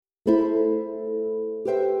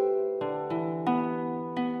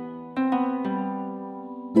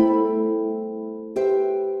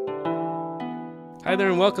Hi there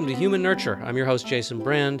and welcome to Human Nurture. I'm your host, Jason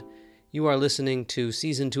Brand. You are listening to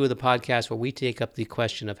Season 2 of the podcast where we take up the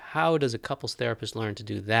question of how does a couples therapist learn to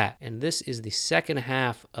do that? And this is the second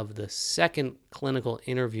half of the second clinical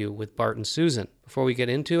interview with Bart and Susan. Before we get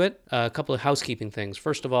into it, a couple of housekeeping things.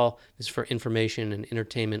 First of all, this is for information and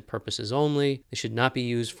entertainment purposes only. This should not be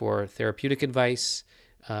used for therapeutic advice.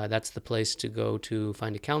 That's the place to go to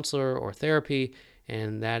find a counselor or therapy.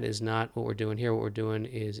 And that is not what we're doing here. What we're doing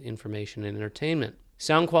is information and entertainment.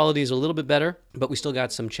 Sound quality is a little bit better, but we still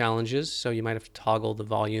got some challenges, so you might have to toggle the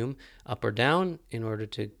volume up or down in order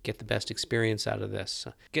to get the best experience out of this.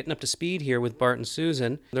 Getting up to speed here with Bart and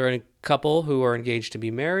Susan. They're a couple who are engaged to be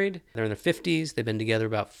married. They're in their 50s. They've been together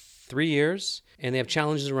about 3 years, and they have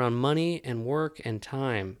challenges around money and work and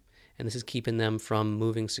time, and this is keeping them from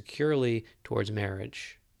moving securely towards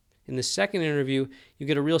marriage. In the second interview, you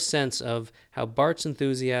get a real sense of how Bart's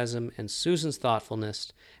enthusiasm and Susan's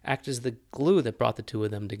thoughtfulness act as the glue that brought the two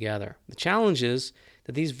of them together. The challenge is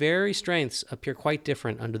that these very strengths appear quite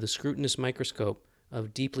different under the scrutinous microscope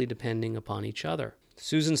of deeply depending upon each other.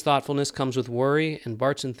 Susan's thoughtfulness comes with worry, and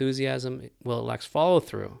Bart's enthusiasm, well, it lacks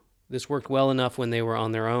follow-through. This worked well enough when they were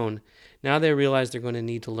on their own. Now they realize they're going to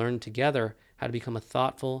need to learn together how to become a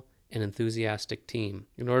thoughtful and enthusiastic team.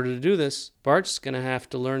 In order to do this, Bart's going to have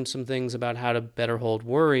to learn some things about how to better hold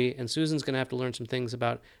worry, and Susan's going to have to learn some things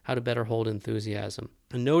about how to better hold enthusiasm.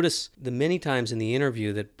 And notice the many times in the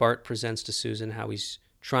interview that Bart presents to Susan how he's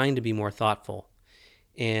trying to be more thoughtful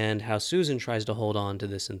and how Susan tries to hold on to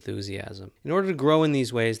this enthusiasm. In order to grow in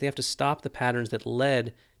these ways, they have to stop the patterns that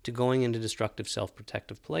led to going into destructive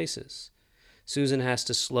self-protective places. Susan has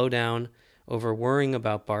to slow down over worrying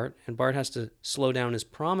about Bart, and Bart has to slow down his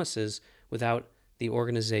promises without the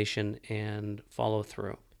organization and follow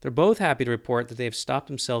through. They're both happy to report that they've stopped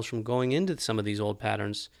themselves from going into some of these old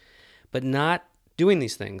patterns, but not doing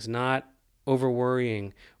these things, not over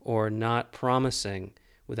worrying or not promising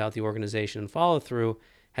without the organization and follow through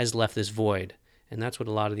has left this void. And that's what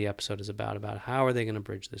a lot of the episode is about how are they going to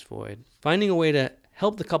bridge this void. Finding a way to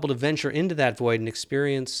help the couple to venture into that void and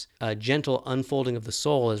experience a gentle unfolding of the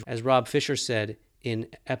soul, as Rob Fisher said in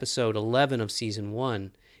episode 11 of season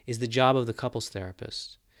 1, is the job of the couples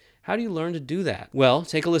therapist. How do you learn to do that? Well,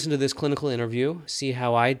 take a listen to this clinical interview, see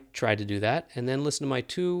how I tried to do that, and then listen to my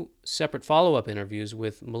 2 separate follow-up interviews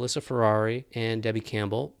with Melissa Ferrari and Debbie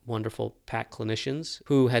Campbell, wonderful PAC clinicians,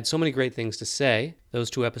 who had so many great things to say.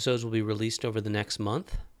 Those 2 episodes will be released over the next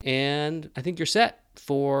month. And I think you're set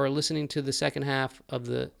for listening to the second half of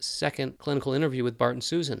the second clinical interview with Bart and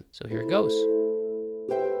Susan. So here it goes.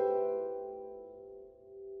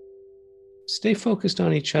 Stay focused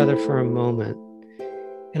on each other for a moment.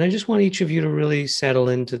 And I just want each of you to really settle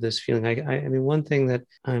into this feeling. I mean, one thing that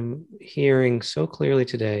I'm hearing so clearly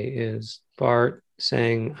today is Bart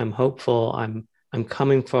saying, I'm hopeful, I'm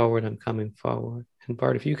coming forward, I'm coming forward. And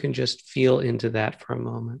Bart, if you can just feel into that for a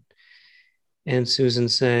moment. And Susan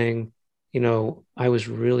saying, you know, I was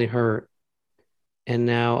really hurt. And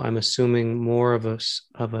now I'm assuming more of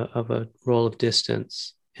a role of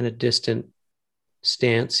distance and a distant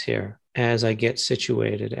stance here as we get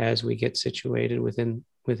situated within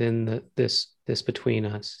this between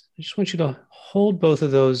us. I just want you to hold both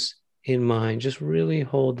of those in mind. Just really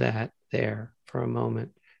hold that there for a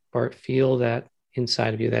moment. Bart, feel that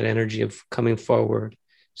inside of you, that energy of coming forward.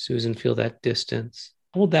 Susan, feel that distance.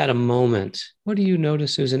 Hold that a moment. What do you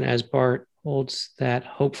notice, Susan, as Bart holds that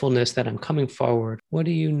hopefulness that I'm coming forward? What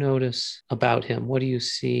do you notice about him? What do you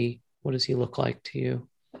see? What does he look like to you?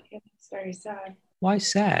 It's very sad. Why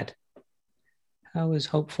sad? How is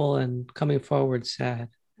hopeful and coming forward sad?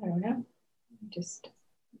 I don't know. I just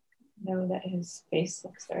know that his face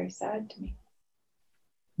looks very sad to me.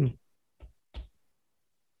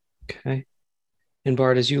 Okay. And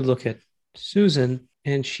Bart, as you look at Susan,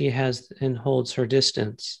 and she has and holds her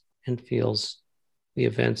distance and feels the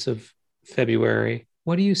events of February,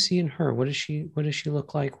 what do you see in her? What does she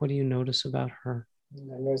look like? What do you notice about her? I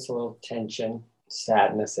notice a little tension,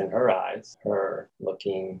 sadness in her eyes, her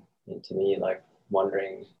looking into me like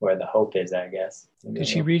wondering where the hope is, I guess. Did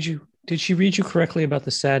she read you correctly about the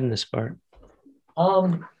sadness part?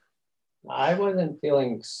 I wasn't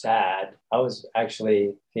feeling sad. I was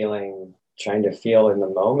actually trying to feel in the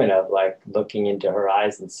moment of like looking into her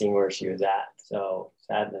eyes and seeing where she was at. So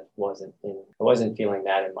sadness I wasn't feeling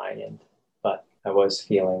that in my end, but I was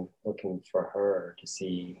looking for her to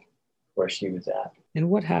see where she was at. And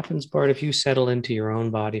what happens, Bart, if you settle into your own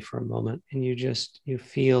body for a moment and you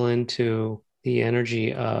feel into the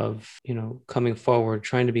energy of, coming forward,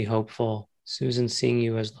 trying to be hopeful, Susan seeing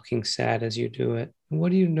you as looking sad as you do it. And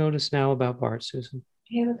what do you notice now about Bart, Susan?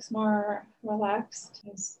 He looks more relaxed.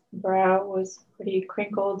 His brow was pretty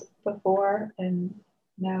crinkled before, and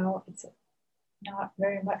now it's not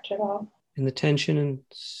very much at all. And the tension and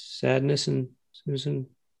sadness and Susan,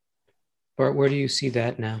 Bart, where do you see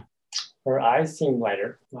that now? Her eyes seem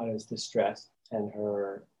lighter, not as distressed, and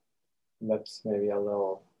her lips maybe a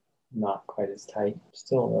little not quite as tight,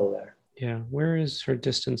 still a little there. Yeah, where is her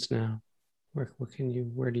distance now? Where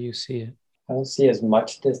do you see it? I don't see as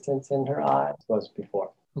much distance in her eyes as was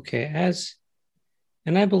before. Okay,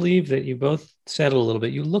 and I believe that you both settle a little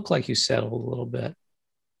bit. You look like you settled a little bit.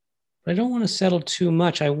 But I don't want to settle too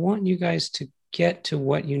much. I want you guys to get to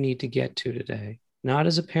what you need to get to today. Not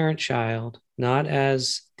as a parent-child, not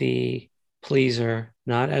as the pleaser,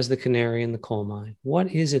 not as the canary in the coal mine.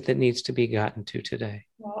 What is it that needs to be gotten to today?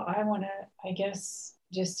 Well, I guess,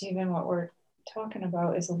 just even what we're talking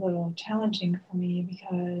about is a little challenging for me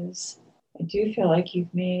because I do feel like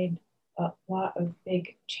you've made a lot of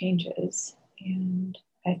big changes. And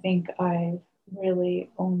I think I've really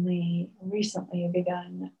only recently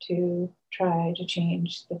begun to try to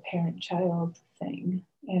change the parent-child thing.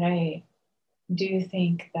 And I do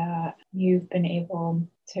think that you've been able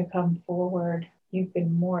to come forward. You've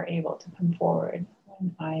been more able to come forward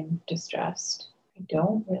when I'm distressed. I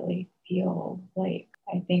don't really feel like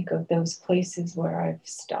I think of those places where I've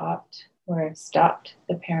stopped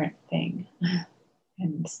the parent thing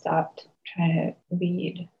and stopped trying to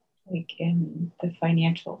lead, like in the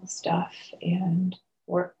financial stuff and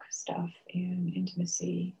work stuff and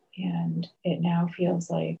intimacy. And it now feels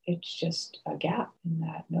like it's just a gap in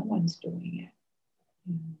that no one's doing it.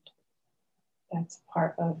 And that's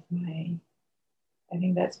part of I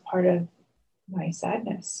think that's part of my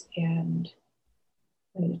sadness and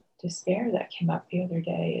the despair that came up the other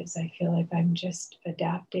day is I feel like I'm just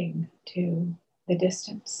adapting to the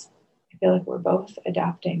distance. I feel like we're both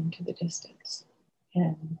adapting to the distance.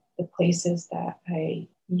 And the places that I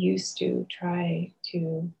used to try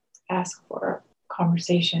to ask for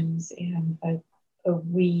conversations and a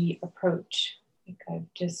we approach, like I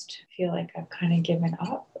just feel like I've kind of given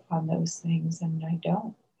up on those things and I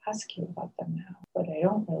don't ask you about them now. But I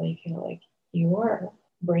don't really feel like you're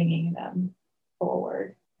bringing them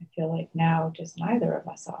forward. I feel like now just neither of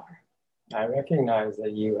us are. I recognize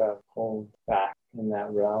that you have pulled back in that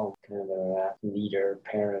realm, kind of in that leader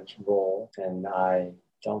parent role, and I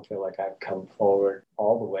don't feel like I've come forward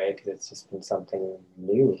all the way because it's just been something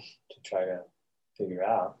new to try to figure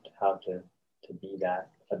out how to be that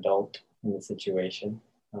adult in the situation.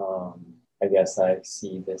 I guess I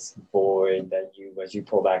see this void that as you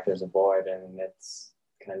pull back, there's a void, and it's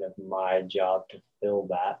kind of my job to fill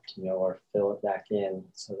that, or fill it back in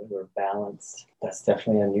so that we're balanced. That's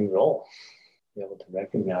definitely a new role. Be able to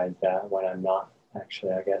recognize that when I'm not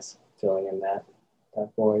actually, I guess, filling in that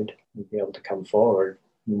void, and be able to come forward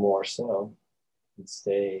more so and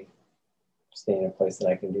stay in a place that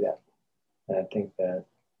I can do that. And I think that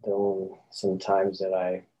the only sometimes that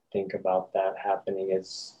I think about that happening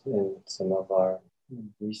is in some of our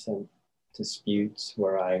recent disputes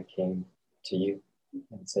where I came to you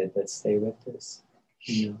and said, let's stay with this.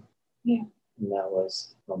 Yeah. And that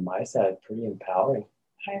was, on my side, pretty empowering.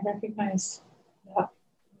 I recognize that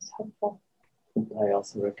was helpful. I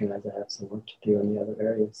also recognize I have some work to do in the other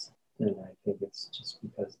areas. And I think it's just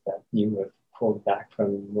because that you have pulled back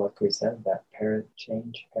from what we said, that parent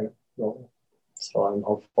role. So I'm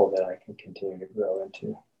hopeful that I can continue to grow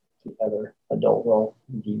into the other adult role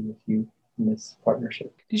and be with you in this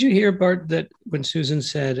partnership. Did you hear, Bart, that when Susan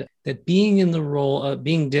said that being in the role of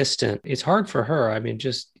being distant, it's hard for her? I mean,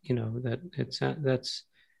 just, that's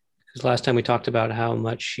because last time we talked about how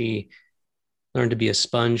much she learned to be a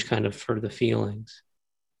sponge kind of for the feelings.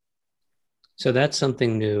 So that's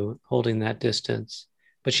something new, holding that distance.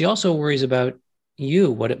 But she also worries about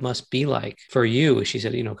you, what it must be like for you. She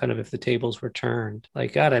said, kind of if the tables were turned,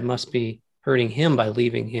 like, God, I must be hurting him by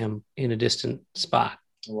leaving him in a distant spot.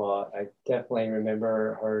 Well, I definitely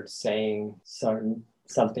remember her saying something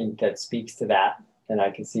that speaks to that. And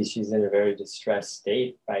I can see she's in a very distressed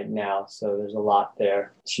state right now. So there's a lot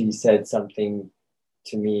there. She said something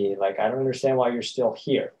to me like, I don't understand why you're still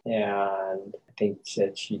here. And I think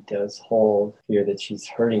that she does hold fear that she's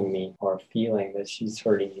hurting me, or feeling that she's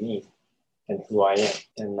hurting me and who I am.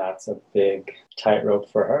 And that's a big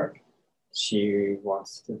tightrope for her. She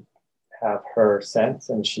wants to have her sense,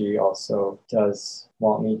 and she also does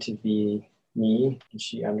want me to be me, and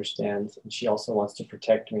she understands, and she also wants to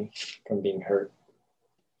protect me from being hurt.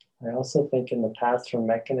 I also think in the past her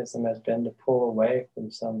mechanism has been to pull away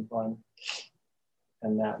from someone,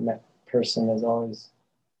 and that person has always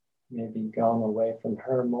maybe gone away from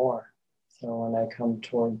her more. So when I come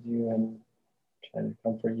towards you and trying to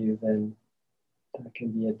comfort you, then that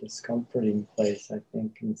can be a discomforting place, I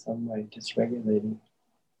think, in some way, dysregulating,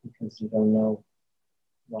 because you don't know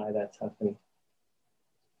why that's happening.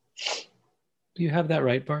 Do you have that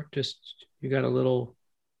right, Bart? Just, you got a little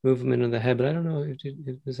movement of the head, but I don't know. Did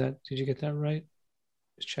you get that right?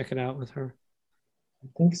 Just check it out with her. I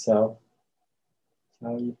think so.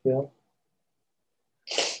 How you feel?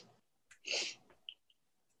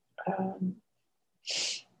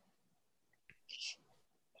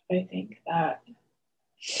 I think that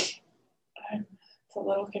it's a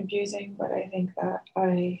little confusing, but I think that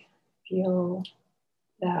feel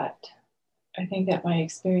that I think that my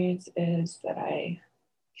experience is that I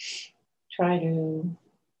try to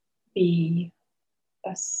be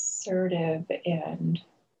assertive and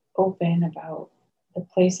open about the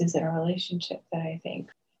places in a relationship that I think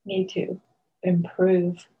need to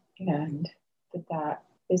improve, and that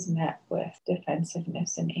is met with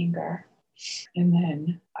defensiveness and anger. And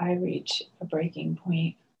then I reach a breaking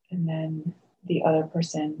point, and then the other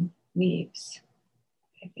person leaves.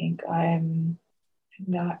 I think I'm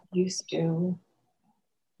not used to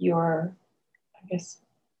your, I guess,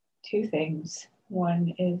 two things.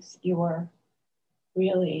 One is you're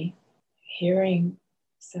really hearing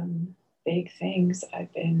some big things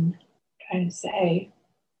I've been trying to say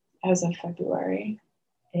as of February,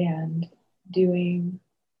 and doing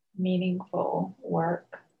meaningful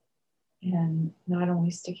work, and not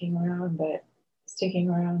only sticking around, but sticking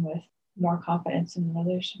around with more confidence in the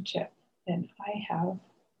relationship than I have.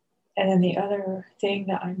 And then the other thing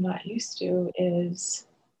that I'm not used to is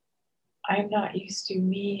I'm not used to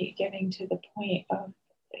me getting to the point of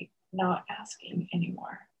like not asking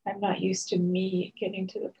anymore. I'm not used to me getting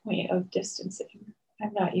to the point of distancing.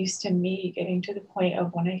 I'm not used to me getting to the point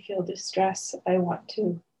of when I feel distress, I want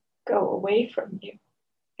to go away from you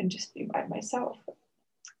and just be by myself.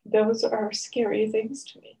 Those are scary things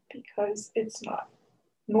to me because it's not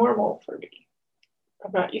normal for me.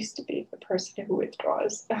 I'm not used to being the person who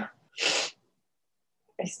withdraws.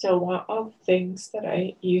 I still want all the things that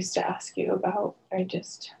I used to ask you about. I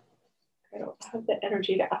don't have the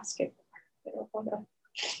energy to ask it. I want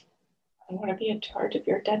to be in charge of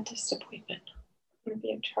your dentist appointment. I want to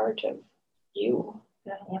be in charge of you.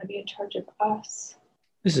 And I don't want to be in charge of us.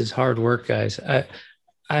 This is hard work, guys. I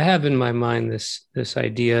have in my mind this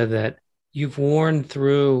idea that you've worn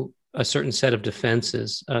through a certain set of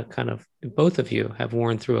defenses, both of you have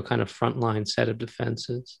worn through a kind of frontline set of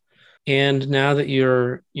defenses. And now that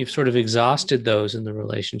you've sort of exhausted those in the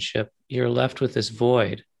relationship, you're left with this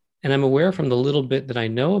void. And I'm aware from the little bit that I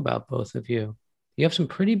know about both of you, you have some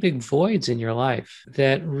pretty big voids in your life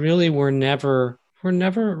that really were never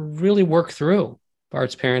really worked through.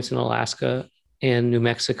 Bart's parents in Alaska and New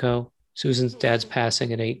Mexico, Susan's dad's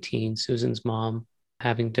passing at 18, Susan's mom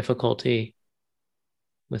having difficulty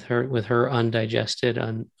with her undigested,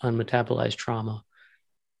 unmetabolized trauma.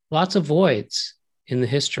 Lots of voids in the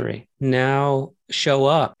history now show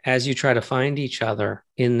up as you try to find each other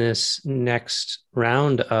in this next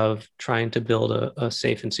round of trying to build a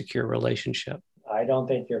safe and secure relationship. I don't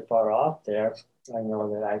think you're far off there. I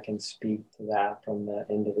know that I can speak to that from the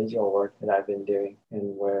individual work that I've been doing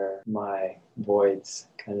and where my voids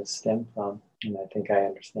kind of stem from. And I think I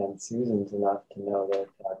understand Susan's enough to know that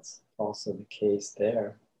that's also the case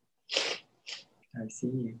there. I see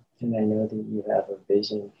you. And I know that you have a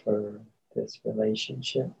vision for this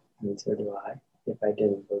relationship, and so do I. If I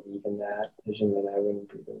didn't believe in that vision, then I wouldn't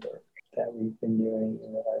do the work that we've been doing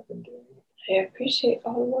and that I've been doing. I appreciate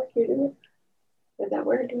all the work you're doing and that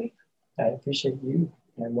we're doing. I appreciate you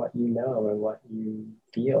and what you know and what you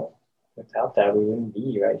feel. Without that, we wouldn't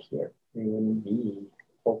be right here. We wouldn't be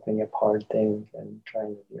opening up hard things and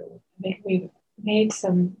trying to deal with. I think we've made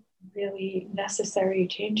some really necessary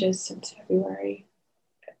changes since February.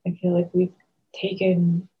 I feel like we've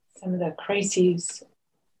taken some of the crises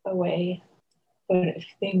away, but if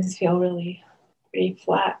things feel really pretty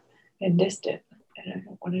flat and distant, and I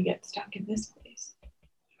don't want to get stuck in this place.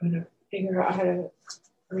 I want to figure out how to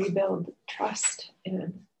rebuild trust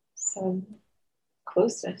and some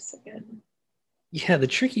closeness again. Yeah, the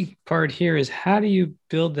tricky part here is how do you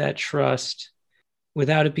build that trust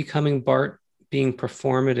without it becoming Bart being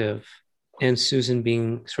performative and Susan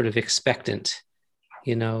being sort of expectant,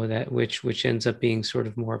 that which ends up being sort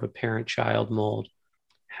of more of a parent-child mold.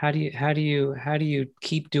 How do you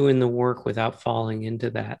keep doing the work without falling into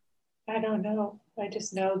that? I don't know. I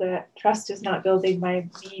just know that trust is not building by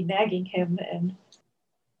me nagging him. And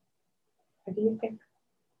what do you think?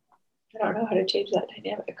 I don't know how to change that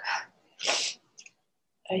dynamic.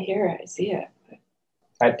 I hear it, I see it.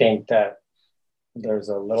 I think that there's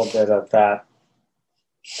a little bit of that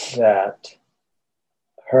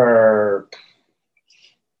her, I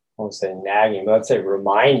won't say nagging, but I'd say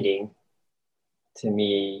reminding to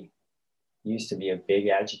me used to be a big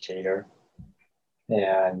agitator.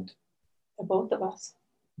 And For both of us.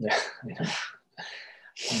 yeah,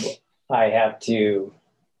 I have to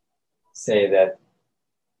say that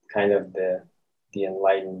kind of the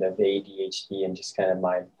enlightened of ADHD and just kind of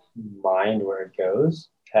my mind where it goes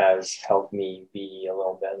has helped me be a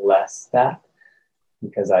little bit less that,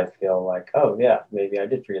 because I feel like, oh yeah, maybe I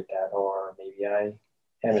did forget that, or maybe I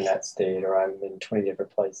am in that state, or I'm in 20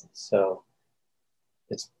 different places. So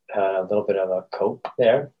it's a little bit of a cope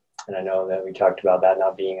there. And I know that we talked about that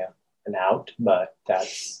not being an out, but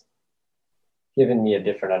that's given me a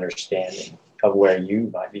different understanding of where you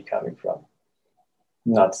might be coming from.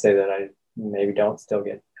 Not to say that I maybe don't still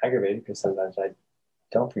get aggravated, because sometimes I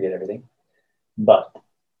don't forget everything, but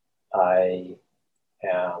I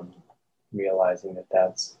am realizing that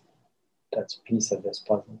that's a piece of this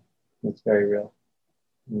puzzle. It's very real.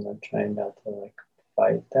 I'm trying not to like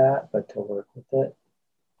fight that, but to work with it,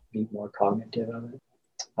 be more cognitive of it.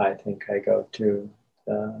 I think I go to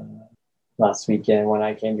last weekend when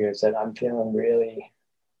I came here and said, I'm feeling really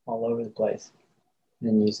all over the place.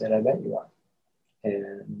 And you said, I bet you are.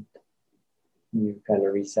 And you kind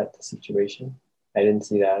of reset the situation. I didn't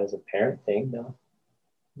see that as a parent thing, no.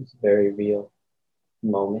 It's a very real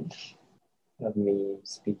moment of me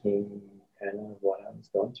speaking kind of what I was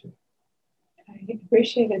going through. I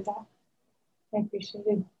appreciated that. I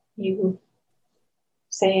appreciated you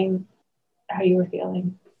saying how you were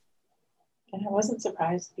feeling. And I wasn't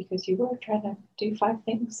surprised, because you were trying to do 5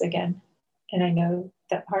 things again. And I know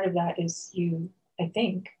that part of that is I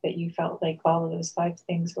think that you felt like all of those 5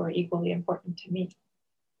 things were equally important to me.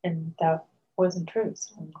 And that wasn't true.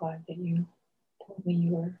 So I'm glad that you told me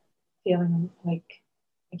you were feeling like,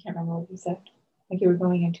 I can't remember what you said, like you were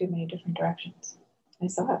going in too many different directions. I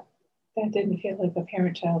saw it. That didn't feel like a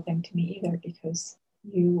parent-child thing to me either, because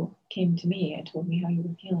you came to me and told me how you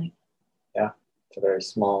were feeling. Yeah, it's a very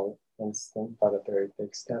small instant, but a very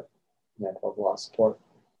big step. And I felt a lot of support.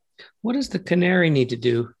 What does the canary need to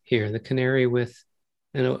do here? The canary with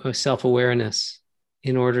a self-awareness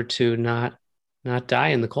in order to not die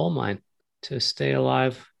in the coal mine, to stay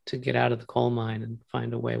alive, to get out of the coal mine and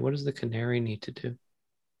find a way. What does the canary need to do?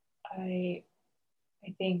 I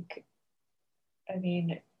think,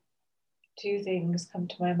 2 things come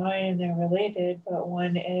to my mind and they're related, but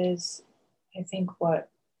one is, I think what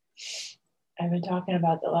I've been talking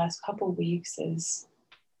about the last couple of weeks is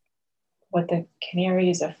what the canary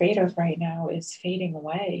is afraid of right now is fading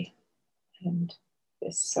away, and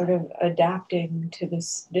this sort of adapting to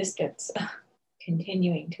this distance,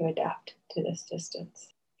 continuing to adapt to this distance.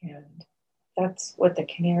 And that's what the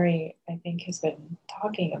canary, I think, has been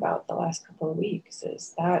talking about the last couple of weeks,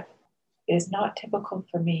 is that is not typical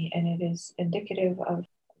for me, and it is indicative of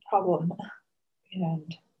a problem. And I'm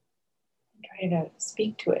trying to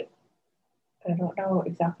speak to it. I don't know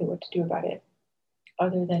exactly what to do about it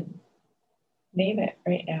other than name it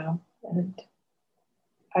right now. And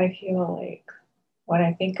I feel like when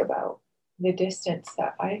I think about the distance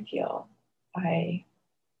that I feel, for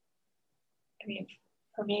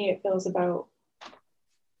me, it feels about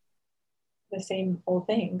the same old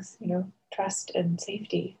things, trust and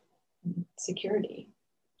safety and security.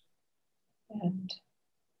 And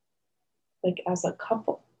like as a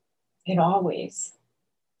couple, in all ways,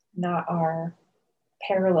 not our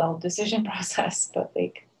parallel decision process, but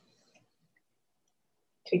like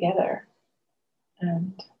together.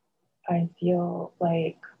 And I feel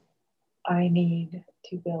like I need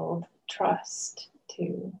to build trust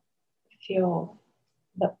to feel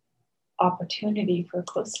the opportunity for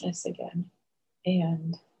closeness again.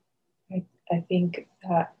 And I think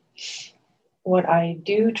that what I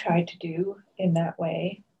do try to do in that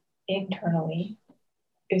way internally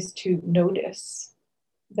is to notice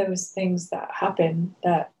those things that happen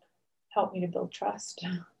that help me to build trust.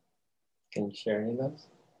 Can you share any of those?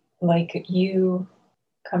 Like you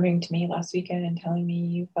coming to me last weekend and telling me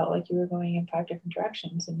you felt like you were going in 5 different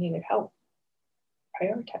directions and needed help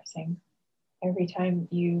prioritizing. Every time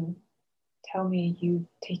you tell me you've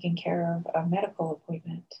taken care of a medical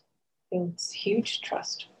appointment, builds huge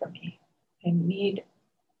trust for me. I need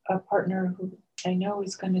a partner who I know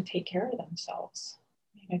is going to take care of themselves.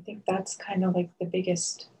 And I think that's kind of like the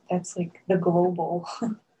biggest, that's like the global,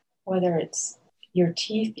 whether it's your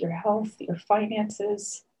teeth, your health, your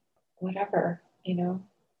finances, whatever,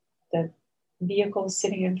 the vehicles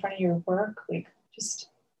sitting in front of your work, like just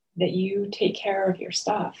that you take care of your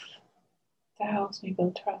stuff. That helps me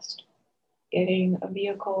build trust. Getting a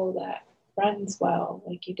vehicle that runs well,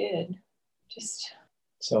 like you did, just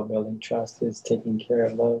So building trust is taking care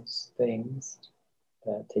of those things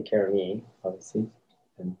that take care of me, obviously,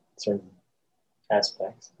 and certain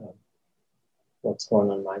aspects of what's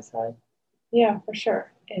going on my side. Yeah, for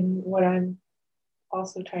sure. And what I'm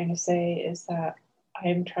also trying to say is that I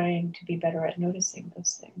am trying to be better at noticing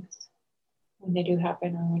those things when they do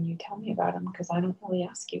happen or when you tell me about them, because I don't really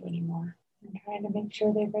ask you anymore. I'm trying to make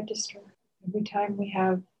sure they register. Every time we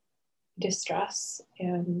have distress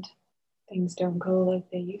and things don't go like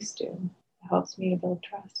they used to, it helps me to build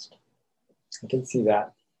trust. I can see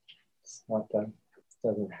that. It's not that it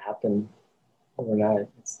doesn't happen overnight.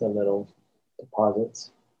 It's the little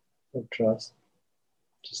deposits of trust,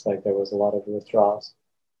 just like there was a lot of withdrawals.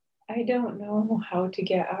 I don't know how to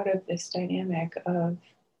get out of this dynamic of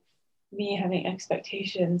me having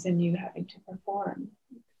expectations and you having to perform.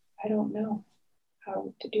 I don't know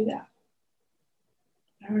how to do that.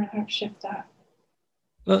 I don't know how to shift that.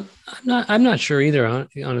 Well, I'm not sure either,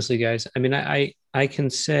 honestly, guys. I mean, I can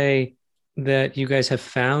say that you guys have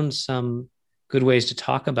found some good ways to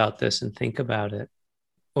talk about this and think about it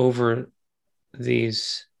over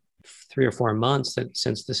these 3 or 4 months that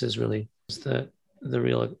since this is really the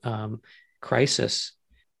real crisis.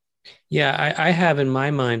 Yeah, I have in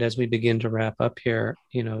my mind as we begin to wrap up here,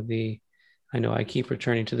 I know I keep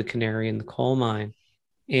returning to the canary in the coal mine,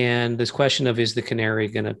 and this question of is the canary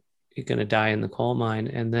gonna die in the coal mine,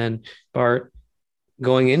 and then Bart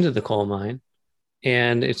going into the coal mine,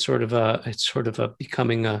 and it's sort of a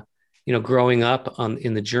becoming a growing up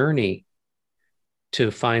in the journey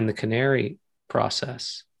to find the canary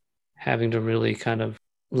process, having to really kind of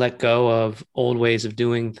let go of old ways of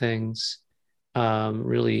doing things,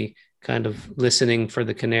 really kind of listening for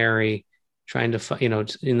the canary, trying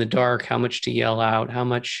to, in the dark, how much to yell out, how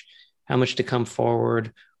much to come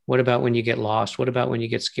forward. What about when you get lost? What about when you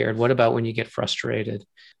get scared? What about when you get frustrated?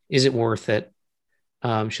 Is it worth it?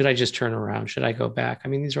 Should I just turn around? Should I go back? I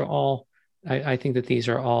mean, these are all, I think that these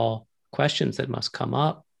are all questions that must come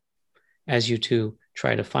up as you two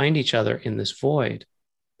try to find each other in this void,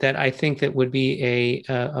 that I think that would be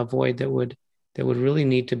a void that would really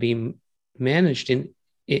need to be managed in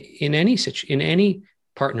any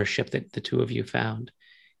partnership that the two of you found.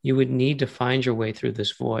 You would need to find your way through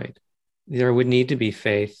this void. There would need to be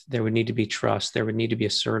faith. There would need to be trust. There would need to be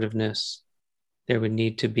assertiveness. There would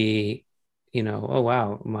need to be, oh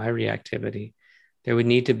wow, my reactivity. There would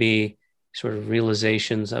need to be sort of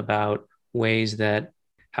realizations about ways that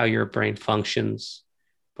how your brain functions,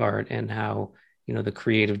 Bart, and how the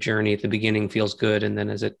creative journey at the beginning feels good, and then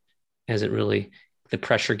as it really the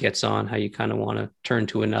pressure gets on, how you kind of want to turn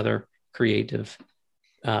to another creative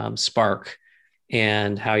spark,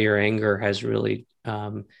 and how your anger has really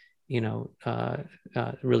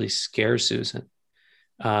really scares Susan,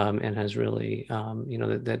 and has really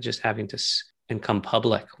that just having to and come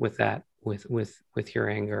public with that with your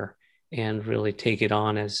anger and really take it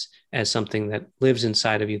on as something that lives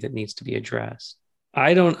inside of you that needs to be addressed.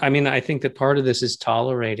 I think that part of this is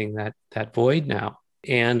tolerating that void now,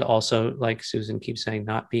 and also, like Susan keeps saying,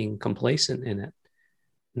 not being complacent in it,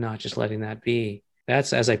 not just letting that be.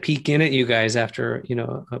 That's, as I peek in at you guys after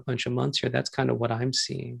a bunch of months here, that's kind of what I'm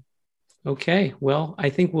seeing. Okay, well, I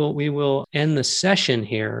think we will end the session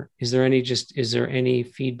here. Is there any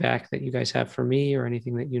feedback that you guys have for me, or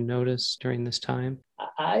anything that you noticed during this time?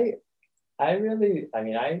 I really, I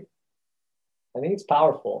think it's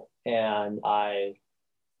powerful, and I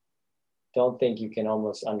don't think you can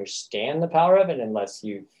almost understand the power of it unless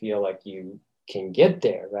you feel like you can get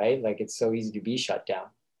there, right? Like, it's so easy to be shut down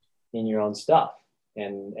in your own stuff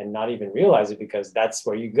and not even realize it, because that's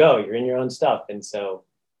where you go. You're in your own stuff. And so,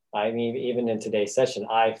 I mean, even in today's session,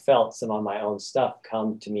 I felt some of my own stuff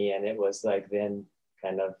come to me, and it was like then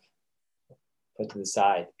kind of put to the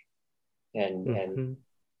side and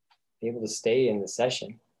be able to stay in the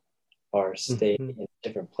session, or stay in a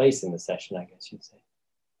different place in the session, I guess you'd say.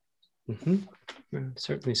 I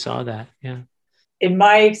certainly saw that. Yeah. In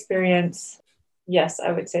my experience, yes,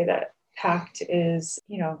 I would say that pact is,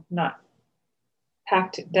 not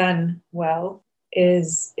pact done well,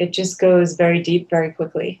 is it just goes very deep very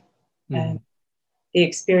quickly. And the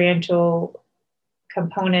experiential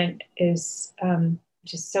component is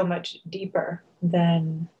just so much deeper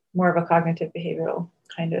than more of a cognitive behavioral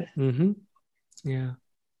kind of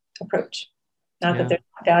approach. Not that there's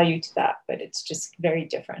value to that, but it's just very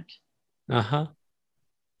different.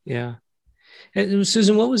 Yeah. And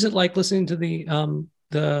Susan, what was it like listening to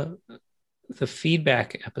the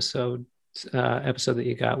feedback episode that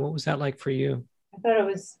you got? What was that like for you? I thought it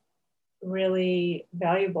was really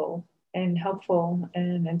valuable and helpful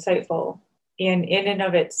and insightful, and in and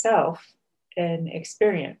of itself an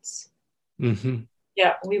experience. Yeah,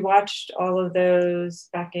 Yeah, we watched all of those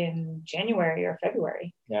back in January or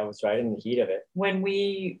February. Yeah, it was right in the heat of it. When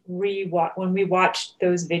we watched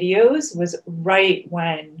those videos was right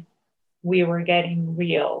when we were getting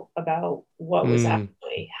real about what was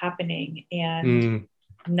actually happening and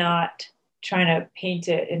not trying to paint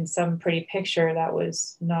it in some pretty picture that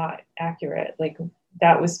was not accurate. Like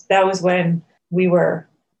that was when we were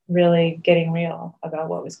really getting real about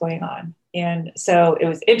what was going on. And so it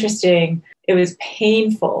was interesting. It was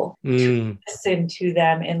painful to listen to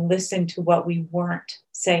them and listen to what we weren't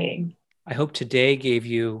saying. I hope today gave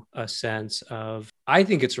you a sense of, I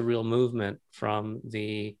think it's a real movement from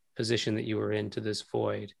the position that you were in to this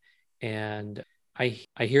void. And I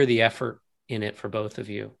hear the effort in it for both of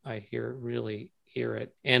you. I really hear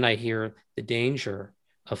it. And I hear the danger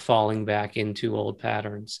of falling back into old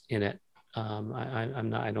patterns in it.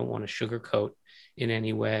 I don't want to sugarcoat in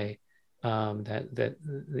any way that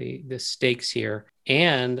the stakes here.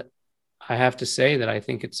 And I have to say that I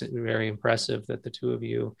think it's very impressive that the two of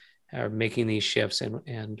you are making these shifts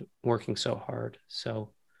and working so hard.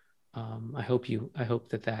 So I hope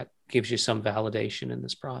that gives you some validation in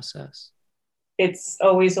this process. It's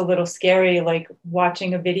always a little scary, like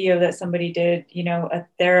watching a video that somebody did, a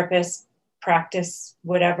therapist practice,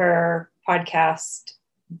 whatever podcast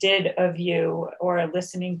did of you, or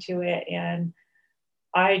listening to it. And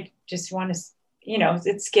I just want to,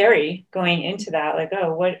 it's scary going into that. Like,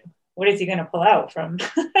 oh, what is he going to pull out from,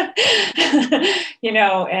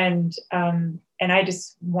 and I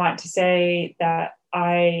just want to say that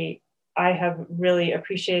I have really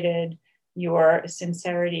appreciated your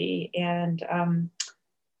sincerity and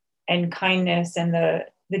kindness and the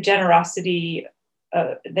generosity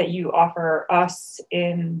that you offer us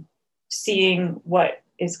in seeing what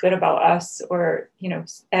is good about us, or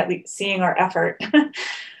at least seeing our effort.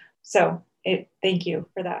 So thank you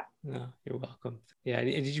for that. No, you're welcome. Yeah.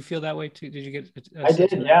 Did you feel that way too? Did you get? I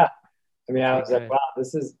did. Yeah. I mean, I was like, wow,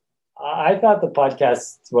 I thought the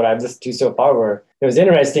podcasts, what I've listened to so far, it was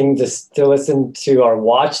interesting to listen to or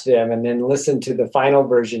watch them and then listen to the final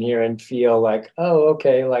version here and feel like, oh,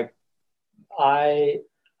 okay. Like I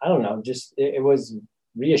don't know, just, it was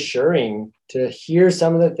reassuring to hear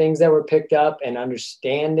some of the things that were picked up and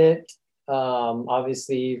understand it.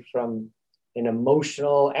 Obviously from an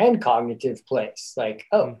emotional and cognitive place, like,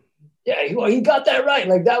 oh yeah, he got that right.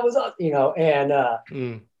 Like that was,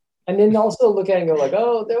 and then also look at it and go like,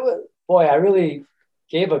 oh, I really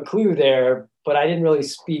gave a clue there, but I didn't really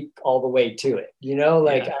speak all the way to it.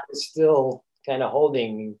 I was still kind of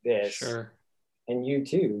holding this. Sure. And you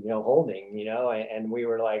too, holding, and we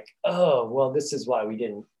were like, oh, well, this is why it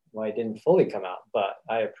didn't fully come out. But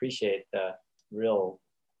I appreciate the real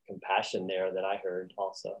compassion there that I heard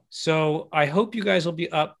also. So I hope you guys will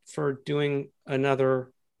be up for doing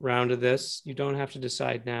another round of this. You don't have to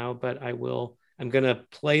decide now, but I will. I'm going to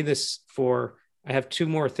play this for, I have two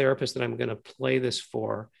more therapists that I'm going to play this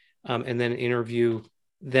for, and then interview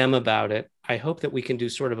them about it. I hope that we can do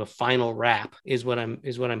sort of a final wrap is what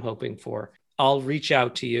I'm hoping for. I'll reach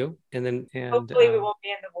out to you and hopefully we won't be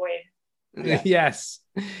in the void. Yeah.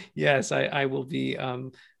 Yes. I will be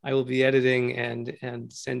editing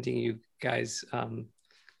and sending you guys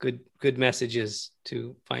good messages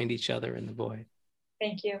to find each other in the void.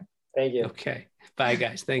 Thank you. Thank you. Okay. Bye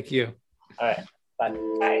guys. Thank you. All right. Bye.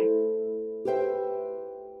 Bye.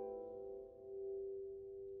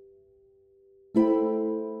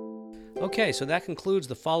 Okay, so that concludes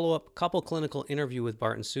the follow-up couple clinical interview with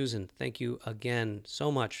Bart and Susan. Thank you again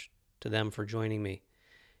so much to them for joining me.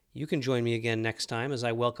 You can join me again next time as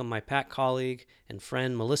I welcome my PAC colleague and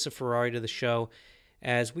friend Melissa Ferrari to the show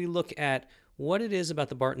as we look at what it is about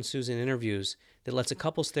the Bart and Susan interviews that lets a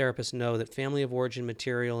couples therapist know that family of origin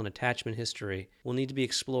material and attachment history will need to be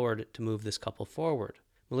explored to move this couple forward.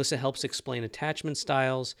 Melissa helps explain attachment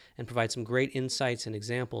styles and provide some great insights and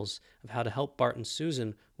examples of how to help Bart and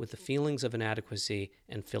Susan with the feelings of inadequacy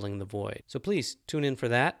and filling the void. So please tune in for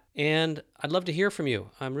that. And I'd love to hear from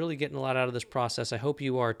you. I'm really getting a lot out of this process. I hope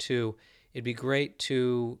you are too. It'd be great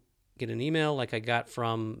to get an email like I got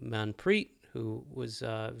from Manpreet, who was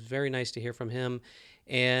very nice to hear from him.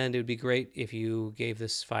 And it would be great if you gave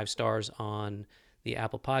this 5 stars on the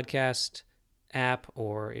Apple Podcast app,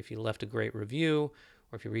 or if you left a great review,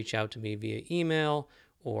 or if you reach out to me via email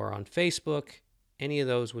or on Facebook. Any of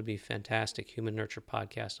those would be fantastic. Human Nurture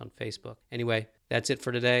Podcast on Facebook. Anyway, that's it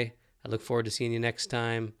for today. I look forward to seeing you next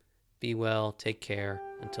time. Be well. Take care.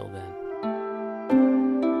 Until then.